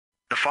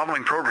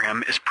following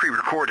program is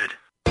pre-recorded.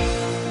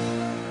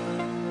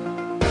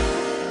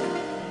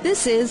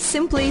 This is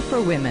Simply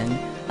for Women,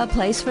 a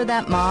place for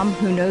that mom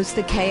who knows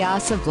the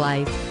chaos of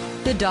life,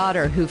 the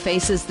daughter who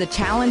faces the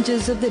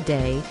challenges of the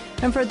day,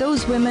 and for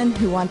those women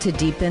who want to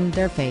deepen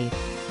their faith.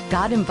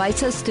 God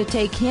invites us to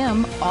take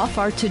Him off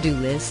our to-do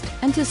list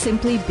and to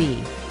simply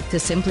be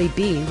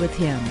with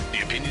Him.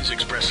 The opinions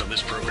expressed on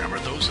this program are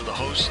those of the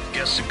hosts,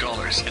 guests, and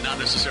callers, and not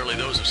necessarily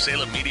those of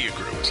Salem Media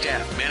Group,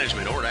 staff,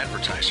 management, or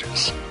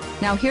advertisers.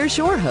 Now here's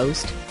your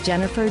host,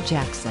 Jennifer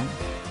Jackson.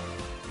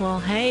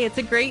 Well, hey, it's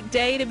a great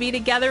day to be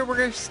together.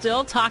 We're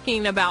still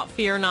talking about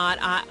fear not.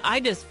 I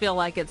just feel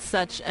like it's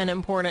such an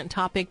important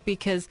topic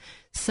because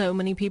so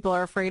many people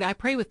are afraid. I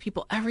pray with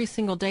people every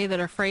single day that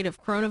are afraid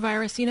of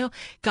coronavirus. You know,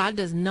 God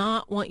does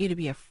not want you to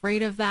be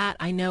afraid of that.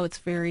 I know it's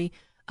very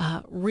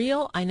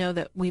real. I know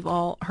that we've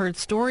all heard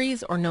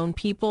stories or known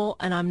people,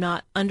 and I'm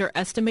not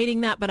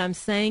underestimating that, but I'm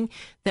saying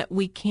that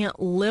we can't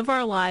live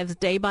our lives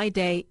day by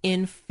day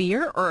in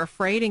fear or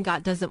afraid, and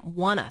God doesn't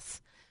want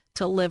us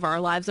to live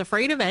our lives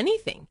afraid of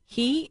anything.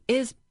 He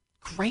is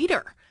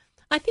greater.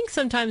 I think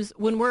sometimes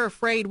when we're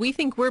afraid, we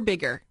think we're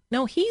bigger.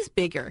 No, He's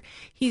bigger.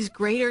 He's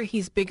greater.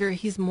 He's bigger.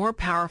 He's more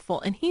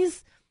powerful. And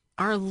He's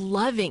our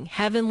loving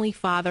Heavenly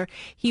Father.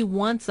 He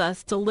wants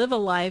us to live a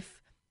life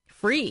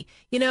free,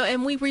 you know,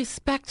 and we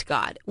respect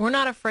God. We're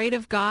not afraid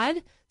of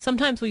God.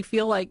 Sometimes we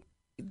feel like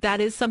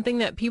that is something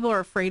that people are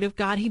afraid of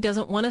God. He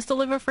doesn't want us to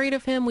live afraid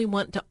of Him. We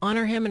want to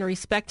honor Him and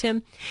respect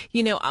Him.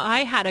 You know,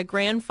 I had a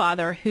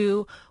grandfather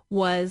who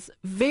was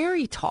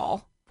very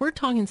tall. We're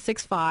talking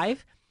 6'5".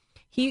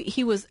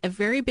 He was a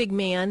very big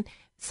man,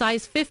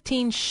 size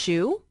 15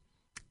 shoe,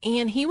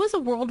 and he was a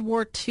World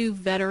War II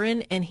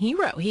veteran and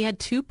hero. He had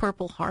 2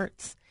 Purple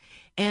Hearts.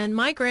 And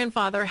my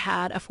grandfather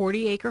had a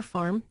 40-acre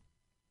farm.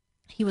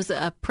 He was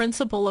a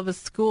principal of a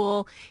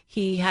school.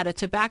 He had a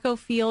tobacco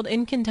field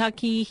in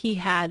Kentucky. He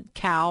had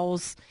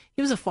cows.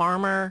 He was a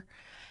farmer,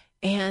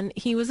 and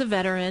he was a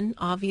veteran,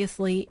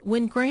 obviously.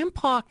 When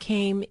Grandpa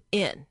came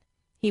in,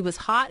 he was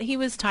hot, he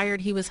was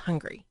tired, he was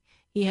hungry.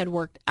 He had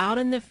worked out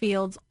in the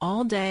fields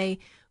all day.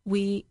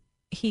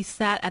 He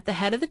sat at the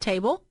head of the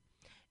table,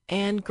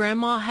 and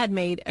Grandma had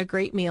made a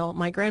great meal.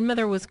 My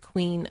grandmother was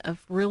queen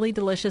of really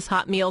delicious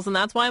hot meals, and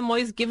that's why I'm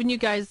always giving you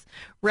guys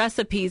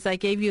recipes. I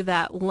gave you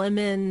that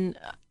lemon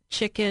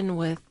chicken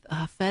with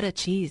feta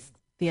cheese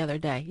the other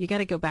day. You got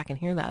to go back and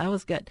hear that. That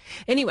was good.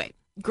 Anyway,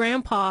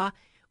 Grandpa,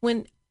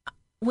 when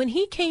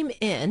he came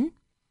in,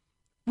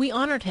 we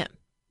honored him.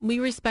 We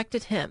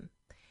respected him.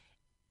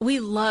 We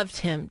loved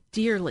him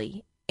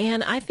dearly.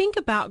 And I think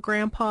about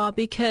Grandpa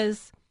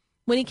because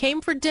when he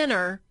came for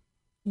dinner,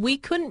 we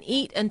couldn't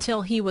eat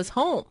until he was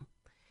home.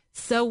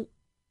 So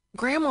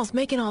Grandma's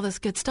making all this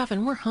good stuff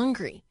and we're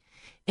hungry.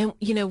 And,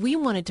 you know, we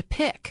wanted to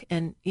pick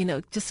and, you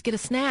know, just get a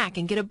snack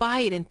and get a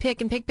bite and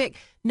pick.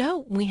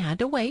 No, we had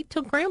to wait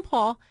till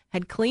Grandpa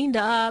had cleaned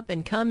up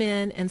and come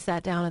in and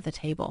sat down at the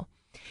table.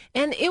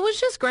 And it was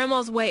just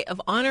Grandma's way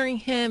of honoring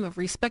him, of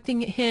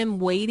respecting him,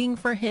 waiting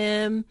for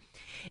him.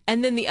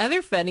 And then the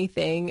other funny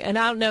thing, and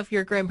I don't know if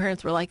your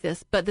grandparents were like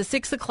this, but the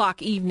 6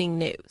 o'clock evening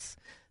news.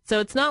 So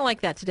it's not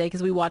like that today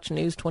because we watch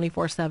news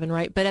 24/7,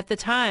 right? But at the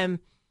time,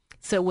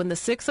 so when the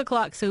 6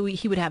 o'clock,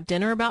 he would have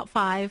dinner about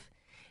 5,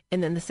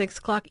 and then the 6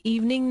 o'clock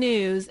evening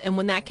news. And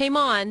when that came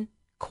on,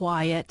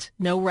 quiet,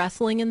 no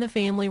wrestling in the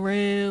family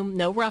room,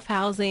 no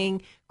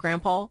roughhousing.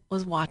 Grandpa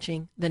was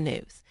watching the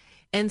news.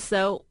 And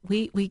so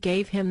we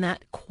gave him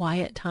that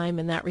quiet time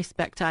and that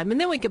respect time.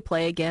 And then we could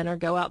play again or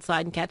go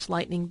outside and catch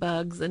lightning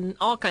bugs and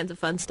all kinds of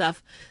fun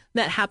stuff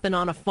that happened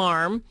on a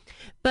farm.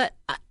 But,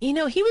 you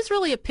know, he was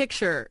really a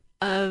picture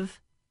of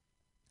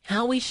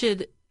how we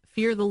should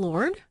fear the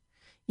Lord.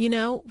 You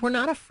know, we're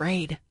not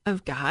afraid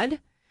of God.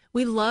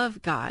 We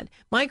love God.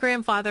 My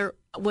grandfather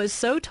was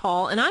so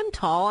tall, and I'm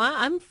tall.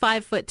 I'm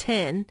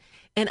 5'10",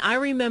 and I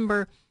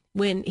remember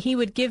when he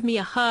would give me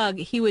a hug,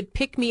 he would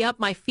pick me up,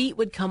 my feet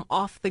would come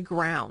off the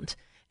ground.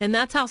 And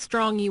that's how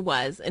strong he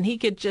was. And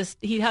he'd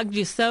hug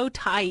you so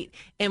tight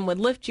and would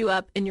lift you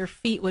up and your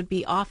feet would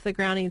be off the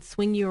ground and he'd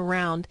swing you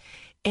around.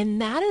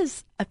 And that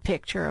is a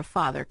picture of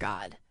Father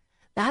God.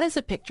 That is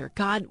a picture.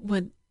 God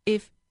would,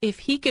 if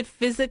he could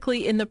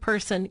physically in the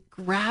person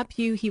grab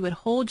you, he would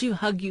hold you,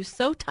 hug you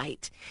so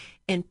tight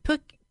and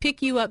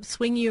pick you up,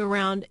 swing you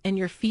around, and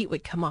your feet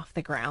would come off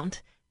the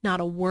ground. Not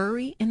a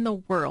worry in the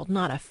world,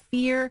 not a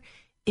fear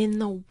in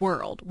the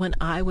world when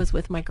I was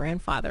with my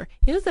grandfather.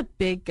 He was a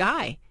big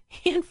guy.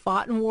 He had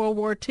fought in World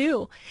War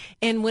II.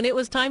 And when it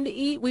was time to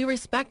eat, we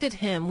respected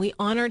him. We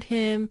honored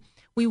him.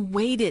 We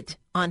waited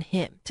on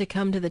him to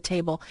come to the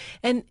table.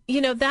 And, you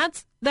know,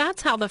 that's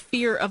how the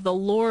fear of the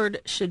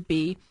Lord should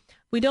be.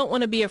 We don't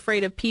want to be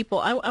afraid of people.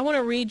 I want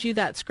to read you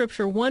that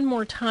scripture one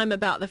more time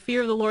about the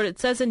fear of the Lord. It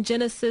says in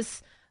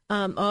Genesis,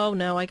 oh,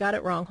 no, I got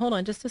it wrong. Hold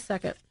on just a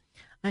second.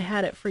 I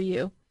had it for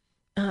you.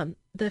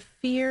 The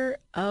fear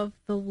of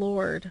the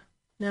Lord.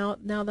 Now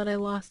that I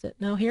lost it.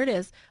 No, here it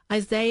is.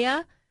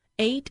 Isaiah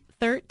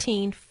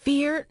 8:13.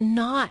 Fear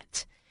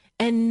not,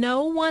 and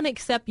no one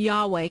except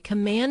Yahweh,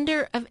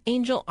 commander of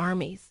angel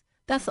armies.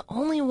 That's the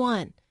only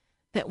one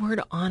that we're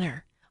to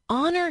honor.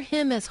 Honor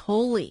him as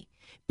holy.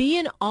 Be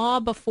in awe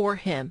before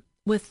him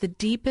with the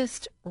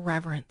deepest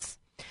reverence.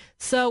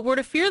 So we're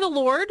to fear the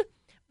Lord,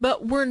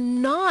 but we're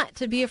not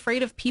to be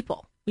afraid of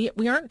people.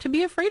 We aren't to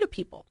be afraid of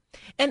people.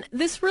 And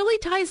this really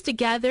ties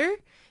together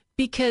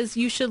because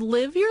you should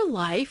live your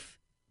life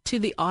to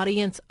the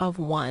audience of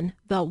one,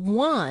 the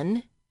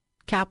one,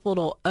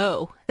 capital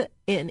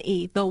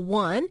O-N-E, the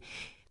one,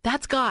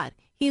 that's God.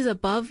 He's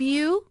above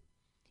you.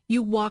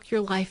 You walk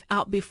your life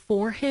out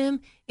before him,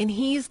 and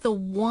he's the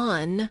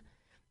one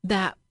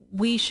that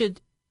we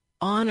should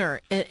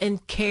honor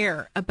and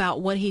care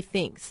about what he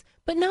thinks,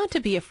 but not to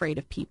be afraid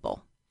of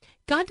people.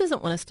 God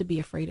doesn't want us to be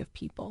afraid of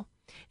people.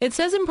 It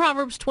says in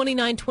Proverbs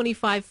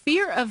 29:25,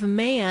 fear of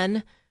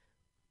man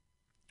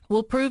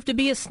will prove to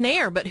be a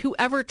snare, but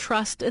whoever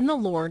trusts in the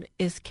Lord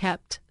is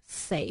kept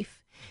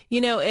safe.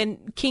 You know,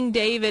 and King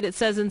David, it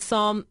says in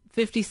Psalm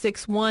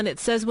 56:1, it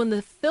says, when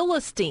the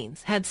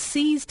Philistines had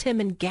seized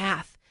him in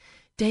Gath,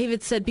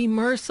 David said, be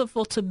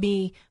merciful to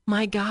me,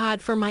 my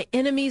God, for my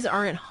enemies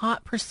are in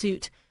hot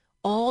pursuit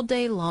all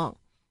day long.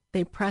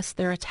 They press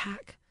their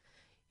attack.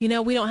 You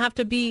know, we don't have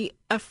to be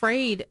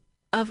afraid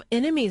of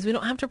enemies. We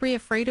don't have to be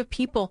afraid of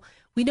people.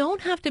 We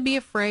don't have to be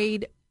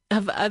afraid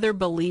of other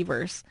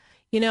believers.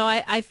 You know,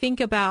 I think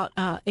about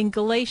in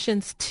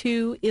Galatians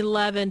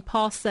 2:11,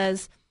 Paul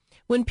says,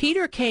 when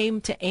Peter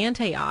came to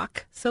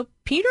Antioch, so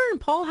Peter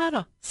and Paul had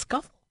a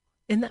scuffle.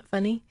 Isn't that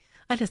funny?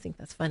 I just think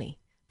that's funny.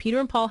 Peter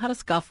and Paul had a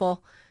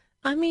scuffle.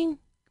 I mean,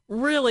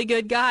 really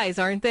good guys,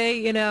 aren't they?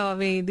 You know, I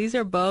mean, these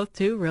are both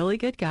two really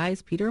good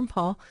guys, Peter and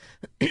Paul.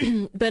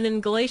 But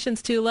in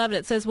Galatians 2:11,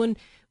 it says,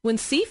 when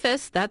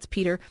Cephas, that's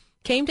Peter,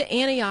 came to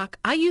Antioch,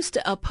 I used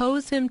to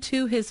oppose him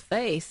to his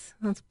face.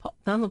 That's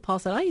what Paul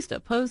said. I used to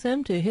oppose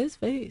him to his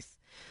face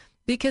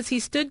because he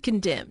stood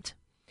condemned.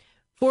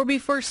 For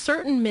before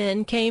certain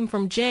men came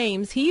from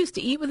James, he used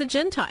to eat with the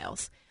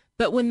Gentiles.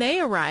 But when they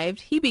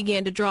arrived, he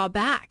began to draw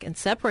back and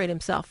separate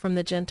himself from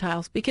the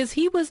Gentiles because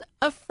he was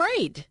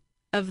afraid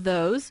of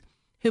those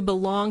who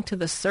belonged to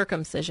the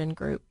circumcision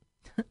group.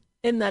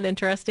 Isn't that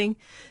interesting?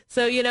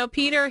 So, you know,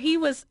 Peter, he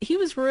was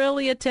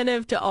really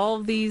attentive to all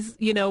of these,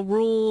 you know,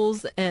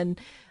 rules and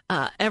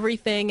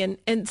everything.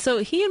 And so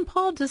he and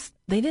Paul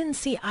they didn't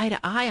see eye to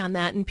eye on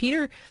that. And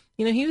Peter,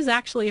 you know, he was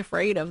actually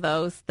afraid of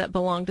those that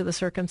belonged to the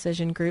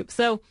circumcision group.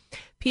 So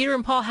Peter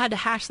and Paul had to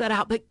hash that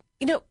out. But,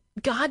 you know,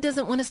 God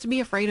doesn't want us to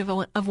be afraid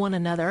of one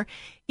another.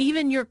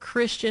 Even your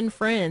Christian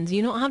friends,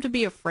 you don't have to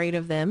be afraid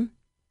of them.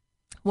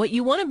 What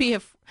you want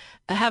to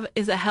have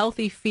is a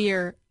healthy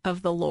fear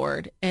of the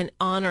Lord and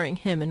honoring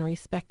him and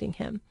respecting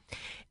him.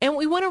 And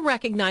we want to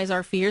recognize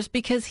our fears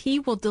because he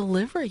will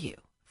deliver you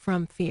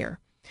from fear.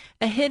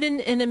 A hidden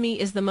enemy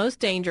is the most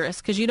dangerous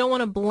because you don't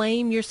want to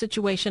blame your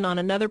situation on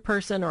another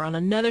person or on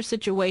another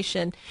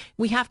situation.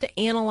 We have to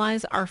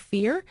analyze our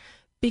fear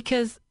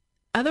because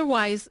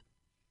otherwise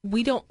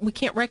we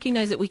can't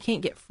recognize it. We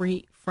can't get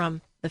free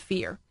from the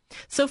fear.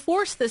 So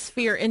force this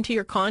fear into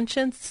your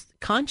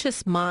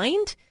conscious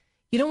mind.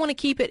 You don't want to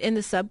keep it in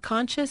the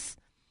subconscious.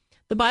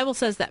 The Bible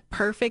says that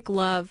perfect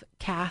love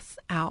casts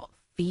out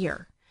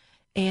fear.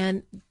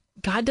 And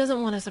God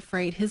doesn't want us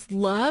afraid. His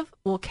love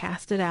will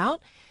cast it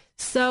out.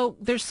 So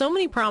there's so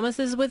many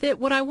promises with it.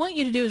 What I want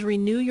you to do is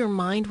renew your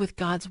mind with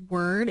God's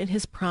word and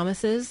his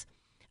promises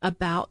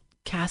about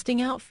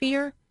casting out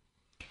fear.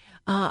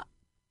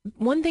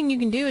 One thing you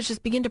can do is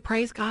just begin to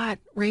praise God.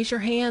 Raise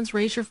your hands,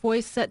 raise your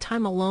voice, set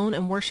time alone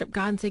and worship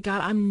God and say,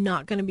 God, I'm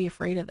not going to be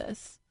afraid of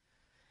this.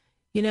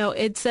 You know,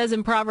 it says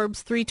in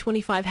Proverbs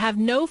 3:25, have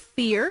no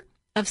fear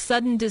of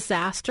sudden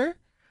disaster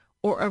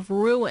or of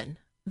ruin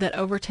that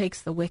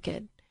overtakes the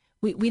wicked.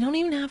 We don't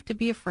even have to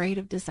be afraid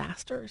of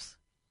disasters.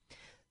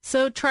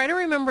 So try to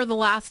remember the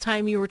last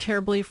time you were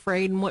terribly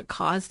afraid and what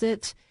caused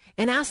it.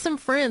 And ask some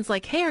friends,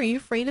 like, hey, are you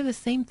afraid of the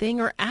same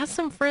thing? Or ask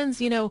some friends,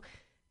 you know,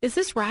 is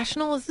this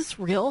rational? Is this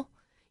real?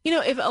 You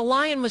know, if a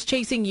lion was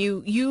chasing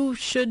you, you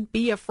should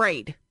be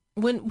afraid.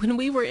 When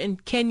we were in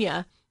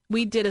Kenya,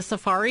 we did a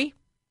safari.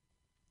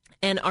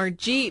 And our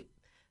Jeep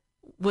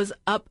was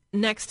up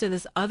next to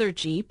this other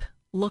Jeep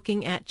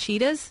looking at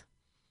cheetahs,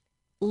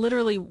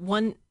 literally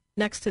one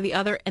next to the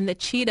other. And the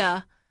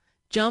cheetah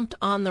jumped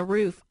on the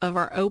roof of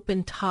our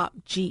open top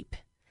Jeep.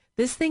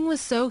 This thing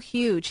was so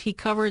huge, he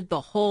covered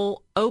the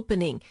whole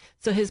opening.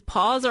 So his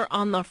paws are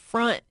on the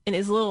front and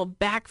his little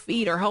back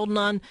feet are holding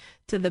on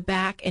to the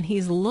back. And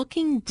he's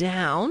looking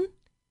down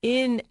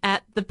in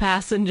at the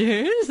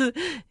passengers.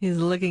 He's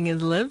licking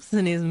his lips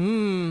and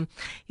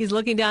he's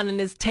looking down and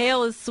his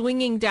tail is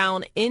swinging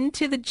down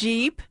into the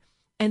Jeep.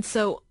 And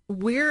so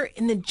we're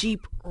in the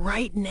Jeep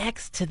right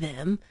next to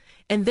them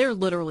and they're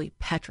literally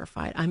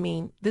petrified. I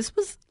mean, this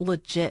was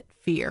legit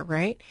fear,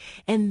 right?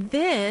 And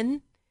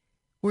then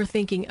we're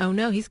thinking, oh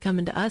no, he's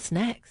coming to us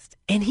next.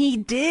 And he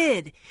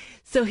did.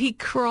 So he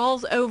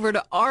crawls over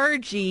to our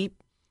Jeep.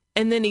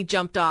 And then he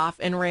jumped off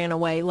and ran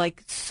away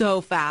like so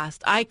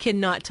fast. I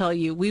cannot tell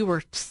you. We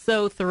were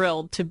so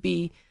thrilled to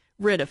be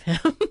rid of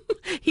him.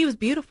 He was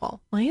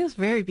beautiful. Well, he was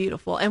very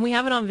beautiful. And we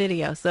have it on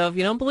video. So if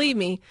you don't believe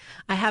me,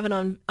 I have it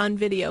on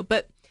video.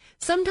 But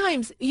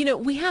sometimes,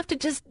 we have to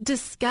just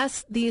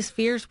discuss these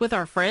fears with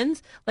our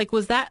friends. Like,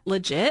 was that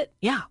legit?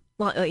 Yeah.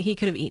 Well, he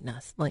could have eaten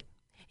us. Like,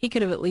 he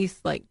could have at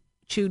least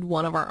chewed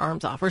one of our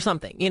arms off or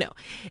something.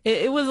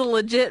 It was a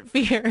legit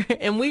fear.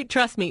 And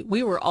trust me,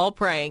 we were all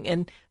praying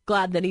and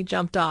glad that he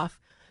jumped off.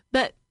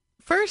 But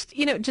first,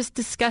 just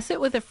discuss it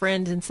with a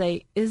friend and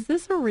say, is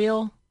this a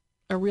real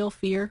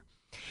fear?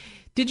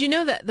 Did you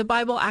know that the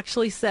Bible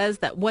actually says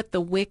that what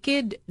the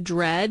wicked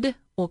dread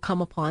will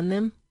come upon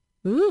them?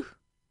 Ooh.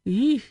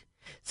 Eesh.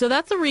 So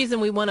that's the reason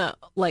we want to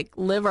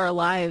live our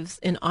lives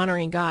in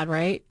honoring God,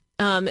 right?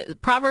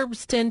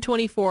 Proverbs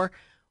 10:24,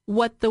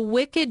 what the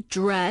wicked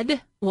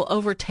dread will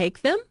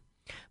overtake them,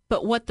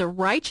 but what the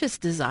righteous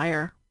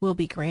desire will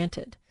be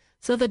granted.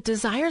 So the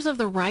desires of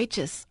the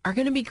righteous are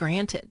going to be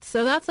granted.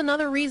 So that's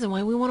another reason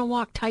why we want to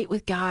walk tight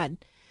with God.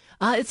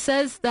 It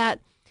says that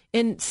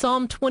in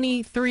Psalm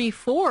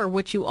 23:4,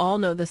 which you all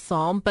know this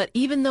psalm, but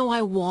even though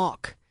I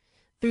walk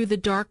through the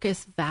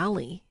darkest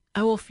valley,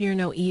 I will fear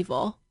no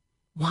evil.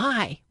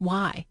 Why?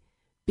 Why?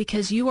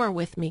 Because you are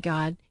with me,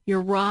 God. Your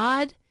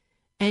rod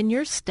and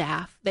your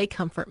staff, they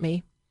comfort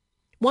me.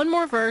 One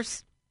more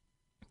verse,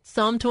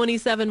 Psalm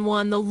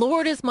 27:1, the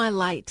Lord is my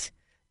light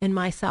and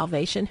my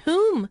salvation.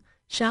 Whom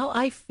shall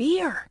I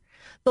fear?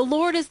 The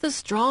Lord is the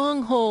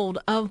stronghold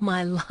of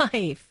my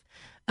life.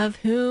 Of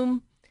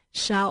whom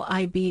shall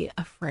I be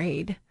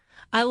afraid?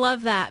 I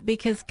love that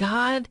because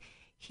God,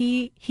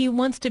 He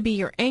wants to be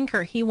your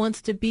anchor. He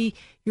wants to be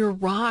your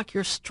rock,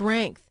 your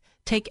strength.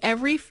 Take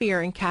every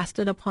fear and cast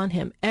it upon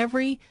him.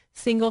 Every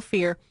single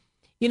fear.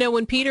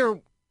 When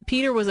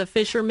Peter was a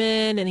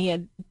fisherman and he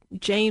had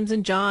James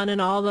and John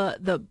and all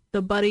the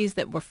buddies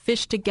that were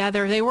fished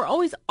together, they were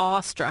always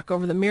awestruck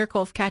over the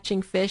miracle of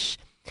catching fish.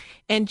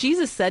 And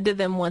Jesus said to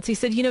them once, he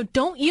said,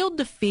 don't yield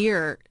to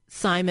fear,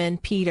 Simon,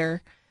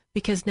 Peter,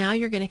 because now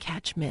you're going to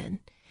catch men.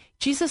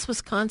 Jesus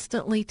was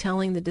constantly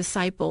telling the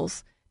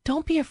disciples,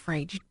 don't be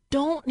afraid. You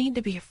don't need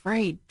to be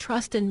afraid.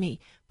 Trust in me.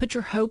 Put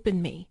your hope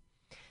in me.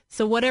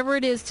 So whatever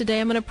it is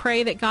today, I'm going to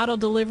pray that God will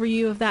deliver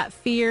you of that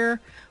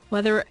fear,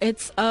 whether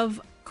it's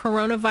of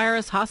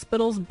coronavirus,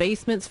 hospitals,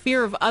 basements,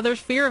 fear of others,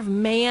 fear of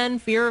man,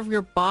 fear of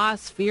your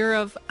boss, fear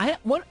of, I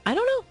don't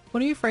know.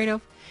 What are you afraid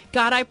of?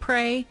 God, I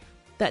pray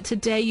that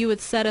today you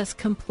would set us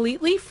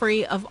completely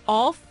free of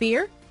all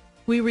fear.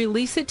 We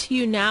release it to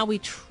you now. We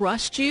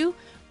trust you.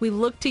 We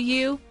look to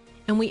you,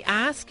 and we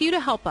ask you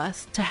to help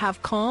us to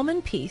have calm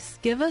and peace.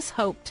 Give us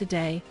hope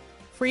today,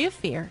 free of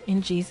fear,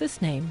 in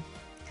Jesus' name.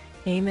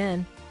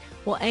 Amen.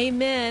 Well,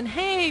 amen.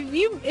 Hey,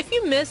 if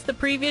you missed the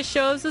previous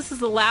shows, this is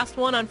the last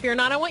one on Fear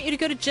Not. I want you to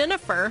go to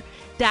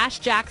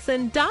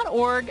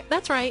Jennifer-Jackson.org.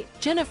 That's right,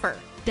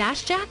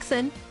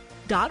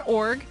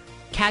 Jennifer-Jackson.org.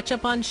 Catch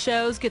up on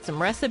shows, get some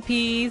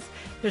recipes.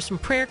 There's some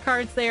prayer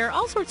cards there,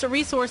 all sorts of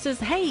resources.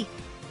 Hey,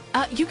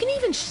 you can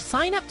even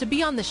sign up to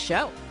be on the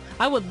show.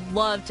 I would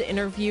love to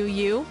interview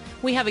you.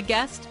 We have a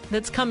guest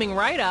that's coming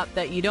right up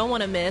that you don't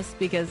want to miss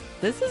because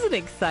this is an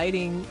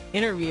exciting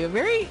interview, a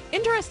very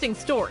interesting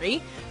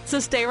story.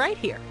 So stay right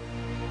here.